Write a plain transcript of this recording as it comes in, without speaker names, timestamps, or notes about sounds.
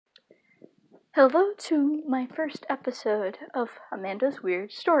Hello to my first episode of Amanda's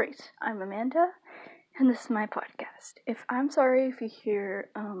Weird Stories. I'm Amanda, and this is my podcast. I'm sorry if you hear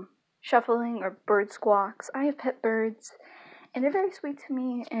shuffling or bird squawks. I have pet birds, and they're very sweet to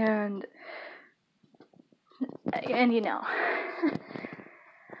me, and you know.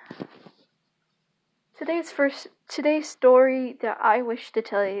 Today's story that I wish to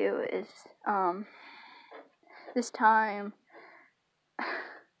tell you is this time.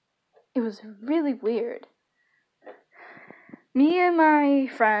 It was really weird. Me and my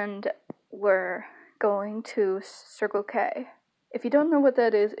friend were going to Circle K. If you don't know what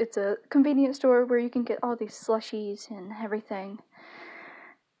that is, it's a convenience store where you can get all these slushies and everything.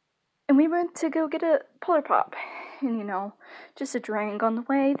 And we went to go get a Polar Pop, and just a drink on the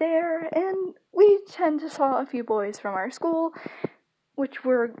way there. And we tend to saw a few boys from our school, which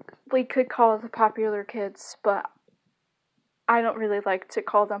we could call the popular kids, but I don't really like to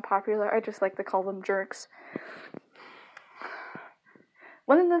call them popular. I just like to call them jerks.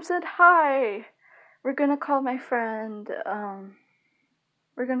 One of them said, "Hi, we're gonna call my friend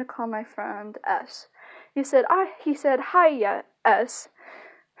S." He said, "Hi, S."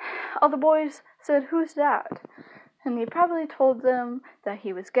 All the boys said, "Who's that?" And he probably told them that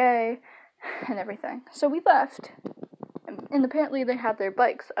he was gay and everything. So we left. And apparently they had their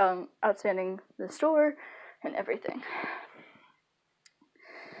bikes outstanding the store and everything.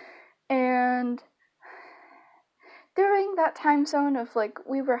 And during that time zone of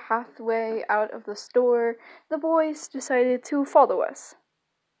we were halfway out of the store, the boys decided to follow us.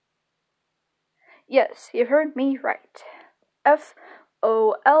 Yes, you heard me right.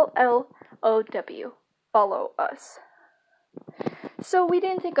 FOLLOW. Follow us. So we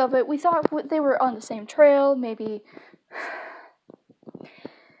didn't think of it. We thought they were on the same trail, maybe,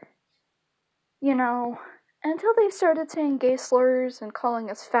 until they started saying gay slurs and calling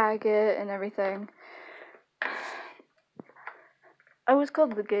us faggot and everything. I was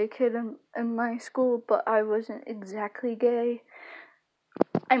called the gay kid in my school, but I wasn't exactly gay.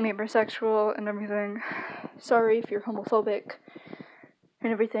 I'm abrosexual and everything. Sorry if you're homophobic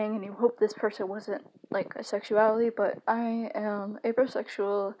and everything, and you hope this person wasn't a sexuality, but I am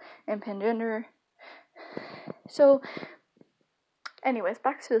abrosexual and pangender. So, anyways,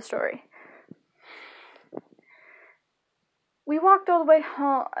 back to the story. We walked all the way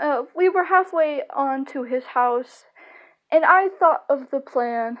home. We were halfway on to his house, and I thought of the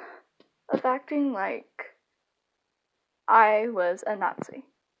plan of acting like I was a Nazi.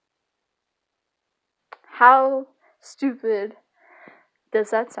 How stupid does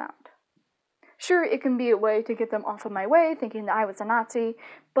that sound? Sure, it can be a way to get them off of my way, thinking that I was a Nazi,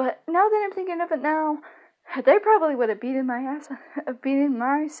 but now that I'm thinking of it now, they probably would have beaten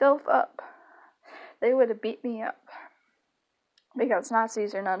myself up. They would have beat me up. Because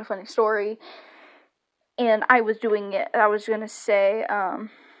Nazis are not a funny story. And I was doing it. I was gonna say,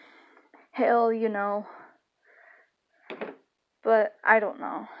 hell, But I don't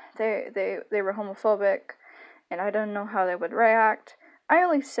know. They were homophobic, and I don't know how they would react. I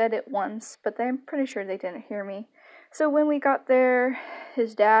only said it once, but I'm pretty sure they didn't hear me. So when we got there,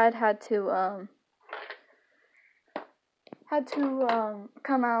 his dad had to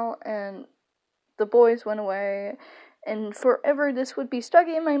come out, and the boys went away. And forever this would be stuck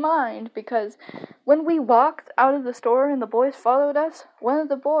in my mind, because when we walked out of the store and the boys followed us, one of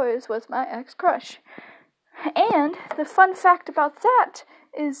the boys was my ex-crush. And the fun fact about that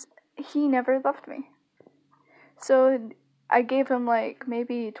is he never left me. So I gave him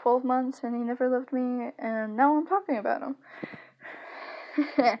maybe 12 months and he never left me, and now I'm talking about him.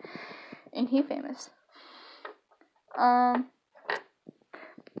 And he famous.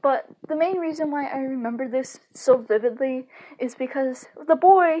 But the main reason why I remember this so vividly is because the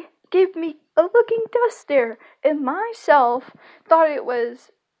boy gave me a looking death stare, and myself thought it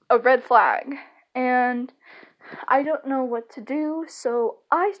was a red flag. And I don't know what to do, so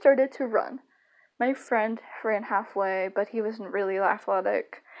I started to run. My friend ran halfway, but he wasn't really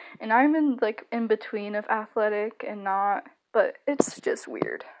athletic. And I'm in between of athletic and not, but it's just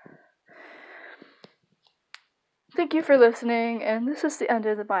weird. Thank you for listening, and this is the end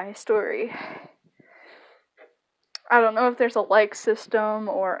of my story. I don't know if there's a like system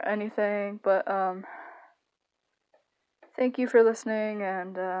or anything, but thank you for listening,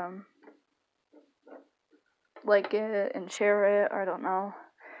 and like it and share it. I don't know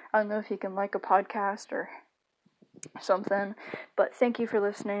if you can like a podcast or something, but thank you for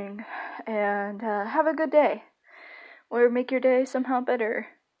listening, and have a good day, or make your day somehow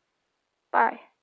better. Bye.